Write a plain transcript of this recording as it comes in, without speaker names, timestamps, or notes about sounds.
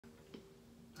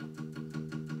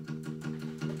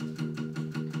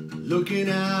looking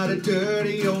out a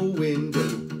dirty old window.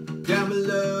 Down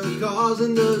below, the cars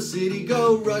in the city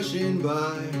go rushing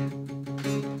by.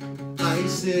 I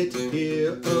sit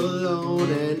here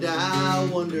alone and I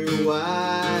wonder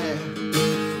why.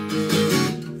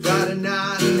 Friday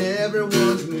night and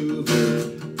everyone's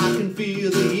moving. I can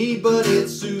feel the heat, but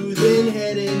it's soothing,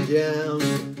 heading down.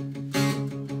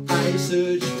 I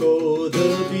search for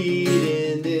the beat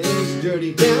in this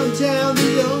dirty downtown.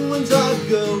 The young ones are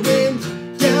going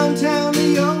downtown. The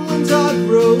young ones are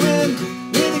growing.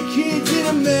 We're the kids in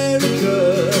America.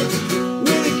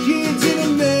 We're the kids in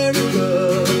America.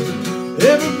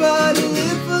 Everybody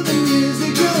live for the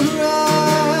music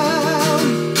around.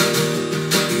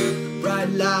 Bright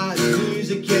lights,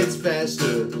 music gets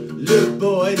faster. Look,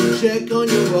 boy, to check on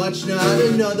your watch, not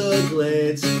another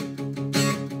glance.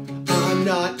 I'm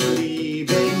not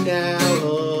leaving now,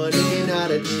 honey,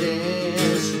 not a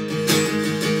chance.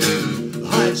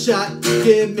 Hot shot,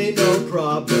 give me no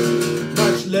problem.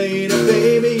 Much later,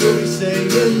 baby, you'll be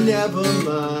saying never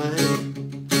mind.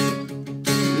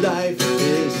 Life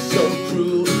is so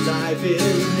cruel, life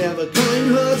is never.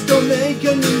 Kind hearts don't make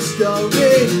a new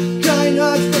story. Kind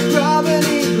hearts for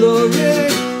poverty, glory.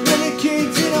 We're the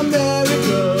kids in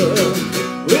America.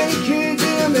 We're the kids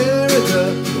in America.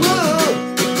 Whoa!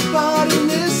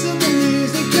 Listen to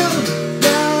music go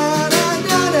da da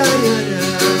da da da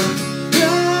da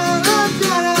da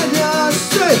da da da.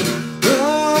 Say da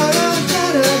da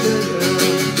da da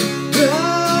da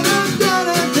da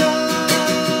da da.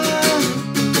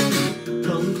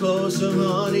 Come closer,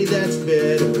 honey, that's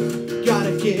better.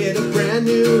 Gotta get a brand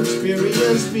new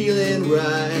experience, feeling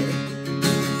right.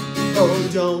 Oh,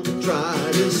 don't try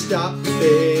to stop,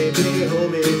 baby,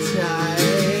 hold me tight.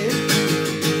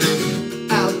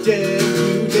 Out there,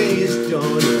 new day is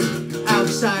dawning.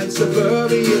 Outside,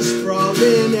 suburbia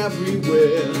sprawling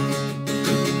everywhere.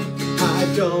 I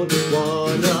don't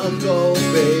wanna go,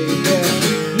 baby.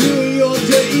 New York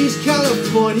to East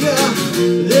California.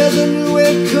 There's a new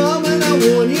wave coming, I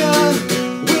warn you.